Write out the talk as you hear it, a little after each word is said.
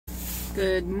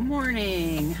Good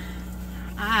morning.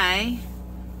 I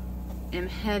am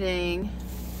heading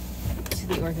to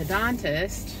the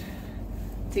orthodontist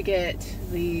to get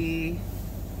the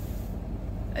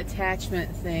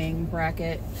attachment thing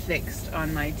bracket fixed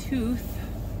on my tooth.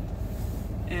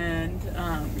 And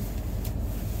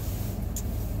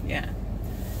yeah,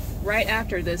 right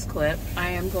after this clip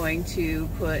I am going to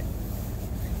put,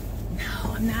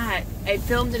 no I'm not, I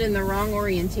filmed it in the wrong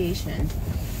orientation.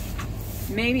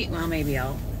 Maybe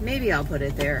I'll put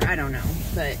it there, I don't know.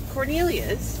 But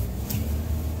Cornelius,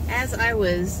 as I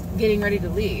was getting ready to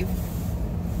leave,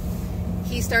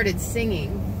 he started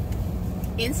singing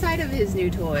inside of his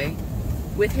new toy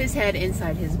with his head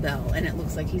inside his bell, and it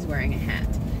looks like he's wearing a hat.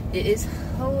 It is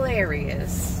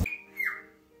hilarious.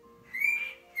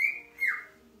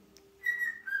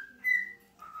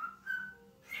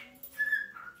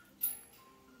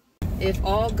 If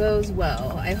all goes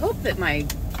well, I hope that my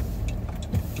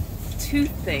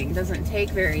tooth thing doesn't take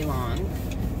very long,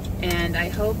 and I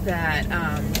hope that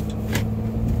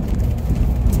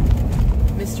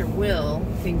Mr. Will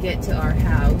can get to our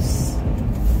house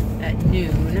at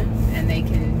noon, and they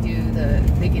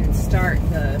can start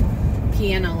the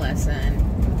piano lesson.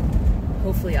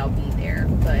 Hopefully I'll be there,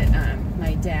 but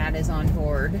my dad is on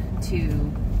board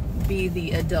to be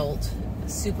the adult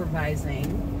supervising,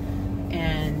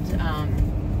 and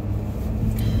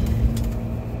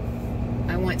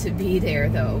I want to be there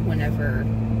though whenever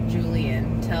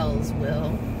Julian tells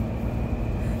Will,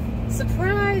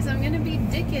 surprise, I'm gonna be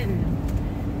dickin',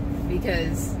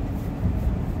 because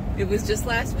it was just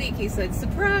last week he said,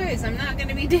 surprise, I'm not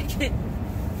gonna be dickin'.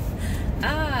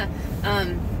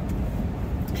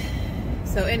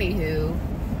 So anywho,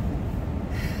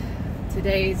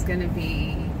 today's gonna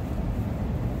be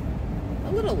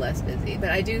a little less busy, but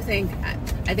I think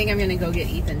I'm gonna go get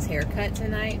Ethan's haircut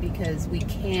tonight, because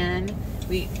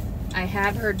I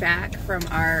have heard back from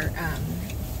our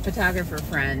photographer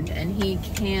friend, and he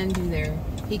can do their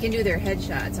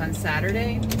headshots on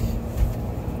Saturday,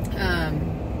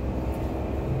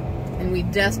 and we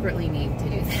desperately need to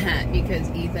do that because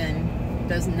Ethan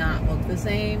does not look the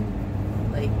same,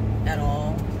 like, at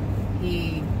all.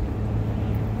 We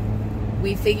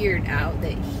figured out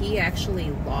that he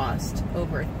actually lost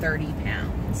over 30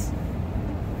 pounds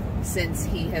since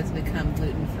he has become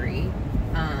gluten-free.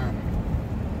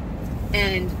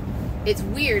 And it's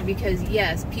weird because,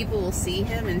 yes, people will see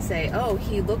him and say, oh,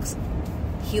 he looks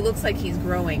like he's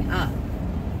growing up.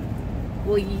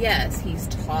 Well, yes, he's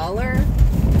taller,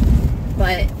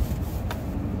 but,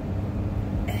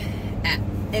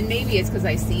 and maybe it's because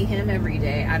I see him every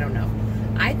day, I don't know.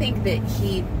 I think that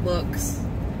he looks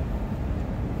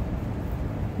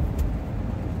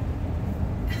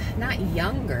not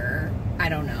younger, I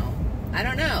don't know.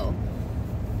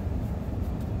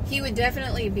 He would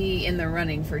definitely be in the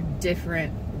running for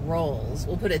different roles,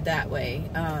 we'll put it that way,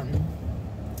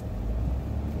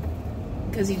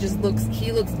 because he looks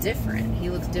different. He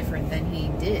looks different than he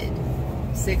did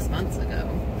 6 months ago,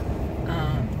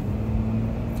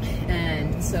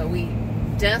 and so we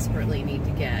desperately need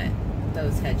to get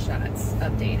those headshots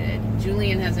updated.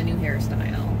 Julian has a new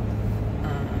hairstyle,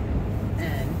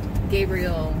 and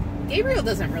Gabriel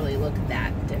doesn't really look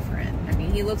that different. I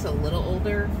mean, he looks a little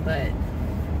older, but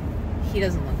he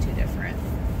doesn't look too different.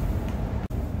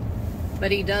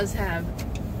 But he does have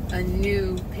a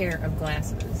new pair of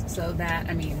glasses, so that,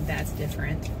 I mean, that's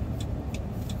different.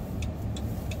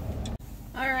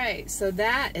 Alright, so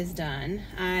that is done.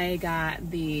 I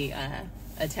got the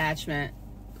attachment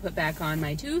put back on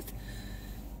my tooth,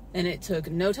 and it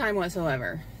took no time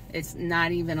whatsoever. It's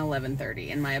not even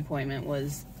 11:30, and my appointment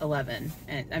was 11,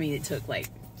 and I mean, it took like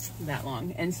that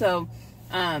long. And so,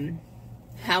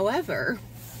 however,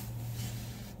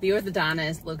 the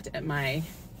orthodontist looked at my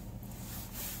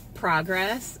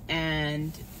progress,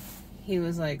 and he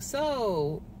was like,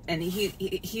 so, and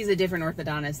he's a different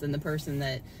orthodontist than the person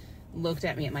that looked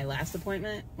at me at my last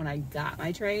appointment when I got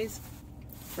my trays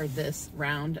for this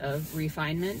round of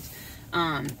refinement.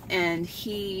 And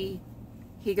he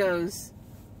goes,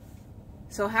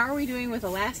 so how are we doing with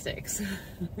elastics?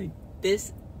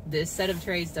 This set of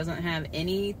trays doesn't have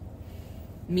any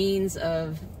means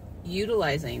of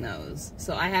utilizing those,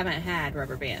 so I haven't had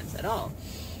rubber bands at all.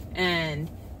 And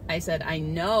I said, I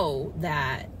know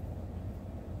that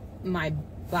my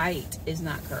bite is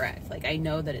not correct, like, I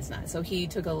know that it's not. So he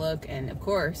took a look, and of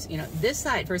course, you know, this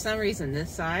side, for some reason, this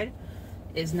side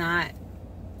is not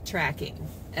tracking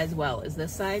as well as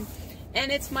this side,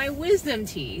 and it's my wisdom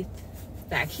teeth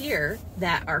back here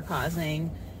that are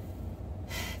causing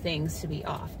things to be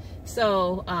off.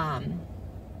 So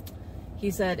he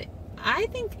said, I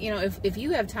think, you know, if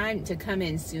you have time to come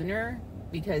in sooner,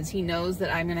 because he knows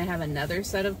that I'm going to have another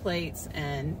set of plates,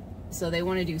 and so they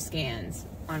want to do scans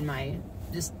on my,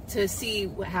 just to see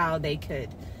how they could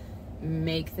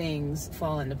make things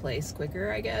fall into place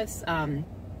quicker, I guess. And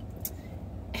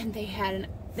they had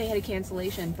a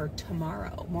cancellation for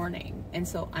tomorrow morning, and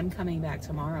so I'm coming back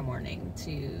tomorrow morning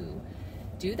to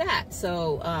do that.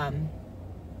 So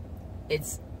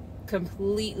it's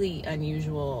completely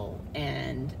unusual,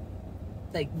 and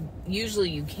like usually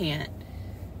you can't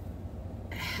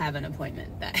have an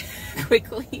appointment that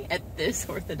quickly at this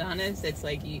orthodontist. It's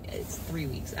like it's 3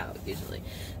 weeks out usually.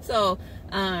 So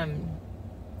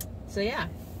so yeah,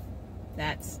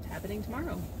 that's happening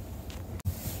tomorrow,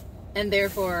 and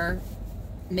therefore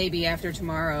maybe after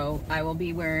tomorrow I will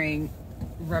be wearing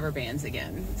rubber bands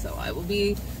again, so I will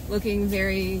be looking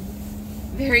very,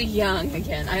 very young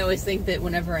again. I always think that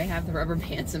whenever I have the rubber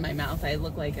bands in my mouth, I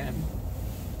look like I'm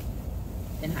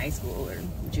in high school or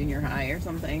junior high or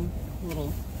something. A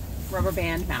little rubber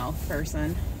band mouth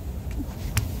person.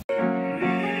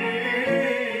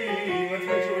 Let's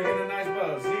make sure we get a nice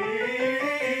buzz.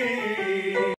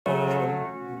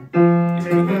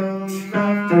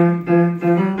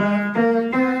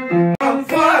 Come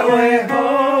fly away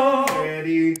home.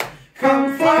 Ready?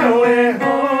 Come fly away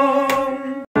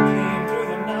home. Came through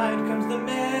the night comes the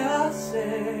Mersey.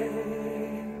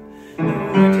 The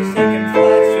winter's taking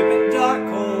flight, stripping dark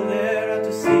cold air out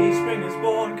to sea. Spring is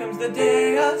born, comes the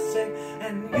day I say,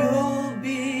 and you'll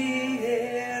be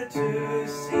here to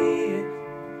see it.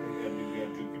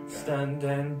 Stand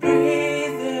and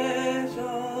breathe it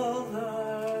all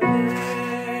the day.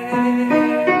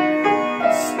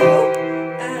 Stop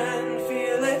and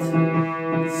feel it.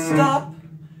 Stop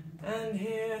and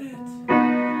hear it.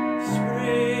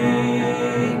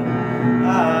 Spring,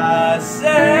 I say.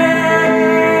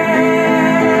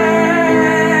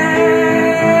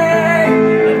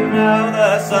 And now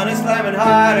the sun is climbing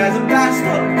high as a blast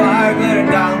on fire, glittering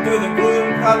down through the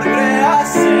gloom from the grey. I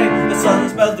say the sun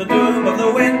spells the doom of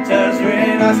the winter's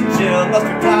rain. Ice and chill,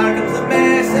 mustard time comes the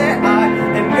May, say I,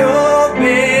 and you'll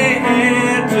be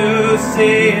here to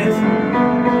see it.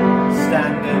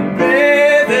 Stand and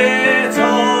breathe it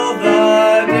all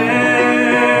the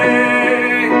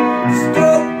day.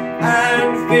 Stop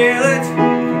and feel it.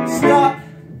 Stop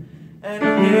and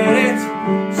hear it.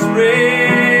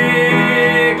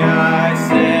 Spring, I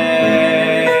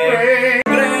say.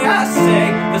 Spring, I say.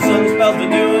 The sun spells the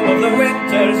doom of the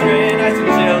winter's rain. Ice and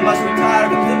chill, must be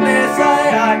tired of the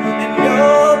Messiah, and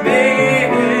you'll be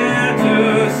here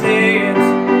to see it.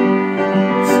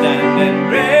 Stand and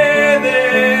breathe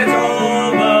it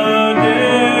all the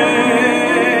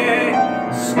day.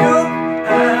 Scoop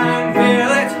and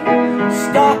feel it.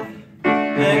 Stop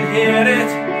and hear it.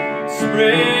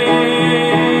 Spring,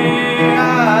 I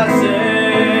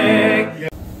say.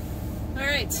 All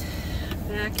right,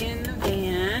 back in the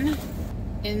van.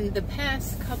 In the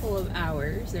past couple of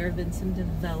hours, there have been some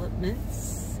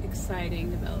developments, exciting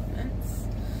developments.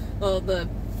 Well,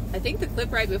 I think the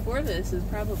clip right before this is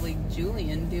probably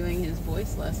Julian doing his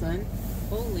voice lesson.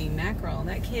 Holy mackerel,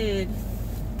 that kid,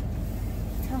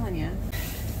 I'm telling you,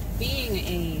 being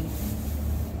a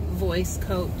voice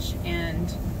coach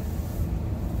and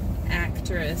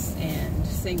actress and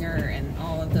singer and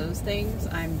all of those things,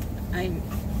 I'm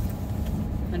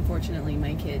unfortunately,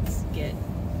 my kids get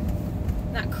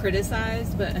not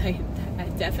criticized, but I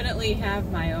definitely have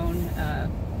my own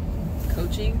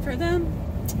coaching for them.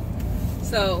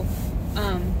 So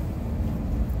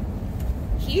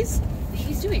he's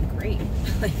doing great.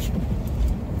 Like,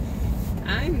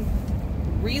 I'm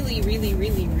really, really,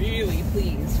 really, really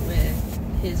pleased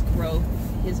with his growth,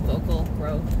 his vocal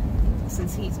growth,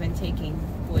 since he's been taking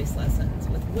voice lessons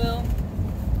with Will.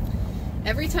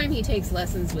 Every time he takes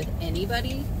lessons with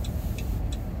anybody,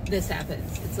 this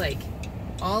happens. It's like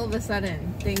all of a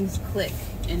sudden things click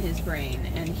in his brain,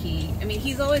 and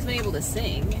he's always been able to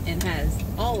sing and has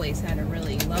always had a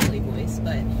really lovely voice,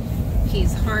 but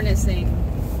he's harnessing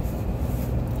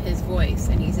his voice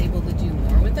and he's able to do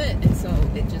more with it, and so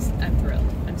I'm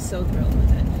thrilled. I'm so thrilled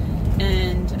with it.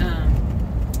 And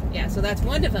yeah, so that's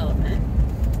one development.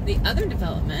 The other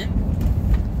development,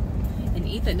 and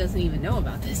Ethan doesn't even know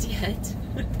about this yet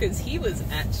because he was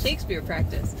at Shakespeare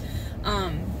practice.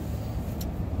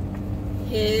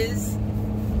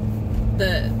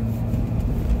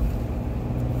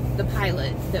 The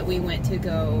pilot that we went to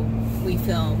we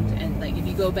filmed, and like if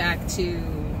you go back to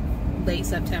late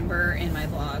September in my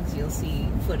vlogs, you'll see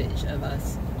footage of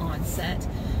us on set.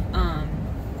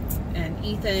 And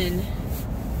Ethan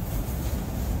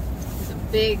is a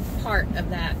big part of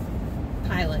that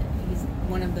pilot. He's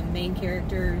one of the main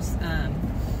characters.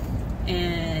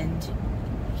 and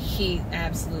he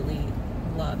absolutely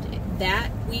loved it.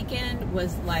 That weekend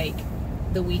was like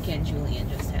the weekend Julian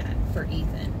just had for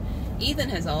Ethan. Ethan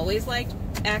has always liked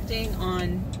acting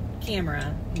on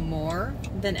camera more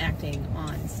than acting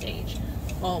on stage.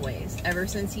 Always. Ever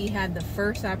since he had the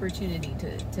first opportunity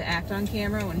to act on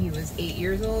camera when he was 8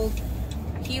 years old,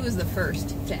 he was the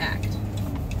first to act,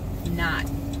 not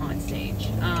on stage.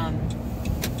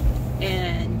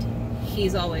 And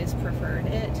he's always preferred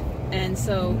it. And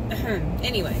so,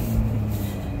 anyway,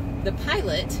 the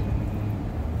pilot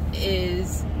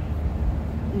is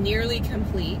nearly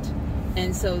complete,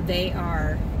 and so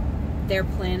they're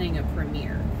planning a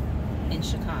premiere in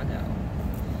Chicago,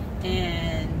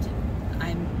 and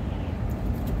I'm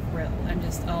thrilled. I'm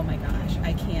just, oh my gosh,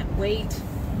 I can't wait.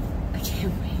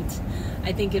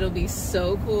 I think it'll be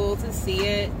so cool to see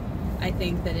it. I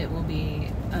think that it will be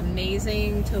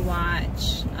amazing to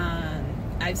watch.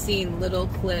 I've seen little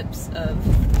clips of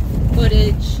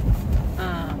footage,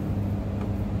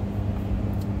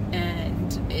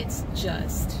 and it's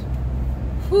just,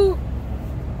 whew,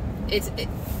 it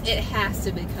has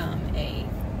to become a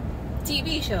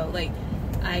TV show. Like,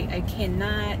 I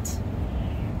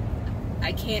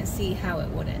can't see how it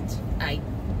wouldn't. I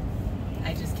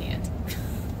just can't.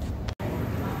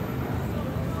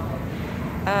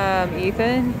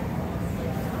 Ethan?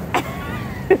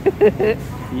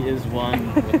 He is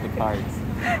one with the cards.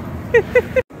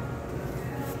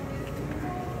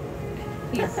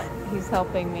 He's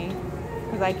helping me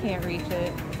because I can't reach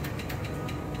it.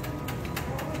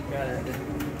 Got it.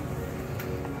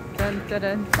 Dun, dun,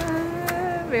 dun,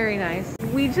 dun. Very nice.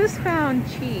 We just found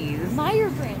cheese. Meyer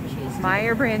brand cheese.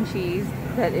 Meyer brand cheese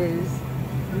that is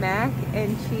mac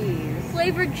and cheese.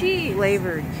 Flavored cheese.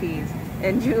 Flavored cheese.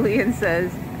 And Julian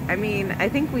says, I mean, I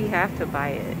think we have to buy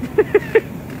it.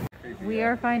 We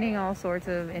are finding all sorts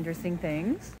of interesting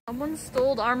things. Someone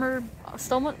stole armor.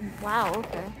 Wow,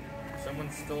 okay.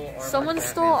 Someone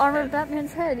stole armored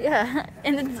Batman's head, yeah.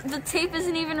 And the tape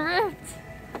isn't even ripped.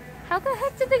 How the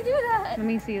heck did they do that? Let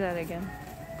me see that again.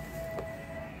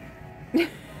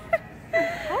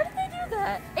 How did they do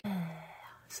that?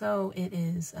 So it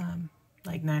is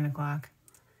like 9 o'clock.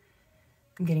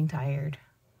 I'm getting tired.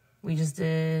 We just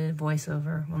did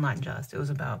voiceover. Well, not just. It was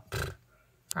about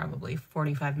probably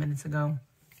 45 minutes ago.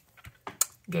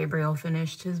 Gabriel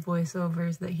finished his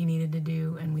voiceovers that he needed to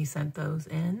do, and we sent those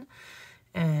in.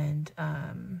 And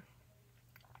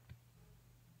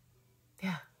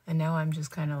yeah, and now I'm just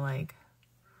kind of like,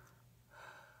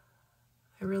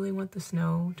 I really want the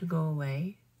snow to go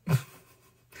away.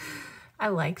 I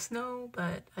like snow,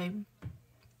 but I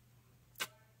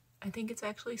think it's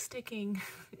actually sticking,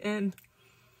 and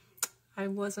I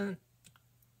wasn't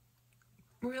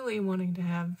really wanting to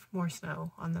have more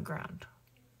snow on the ground.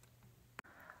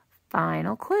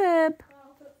 Final clip.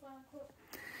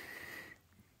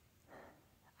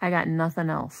 I got nothing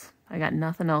else. I got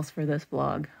nothing else for this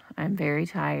vlog. I'm very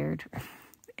tired,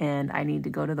 and I need to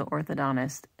go to the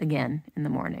orthodontist again in the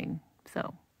morning.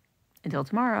 So, until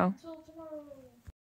tomorrow.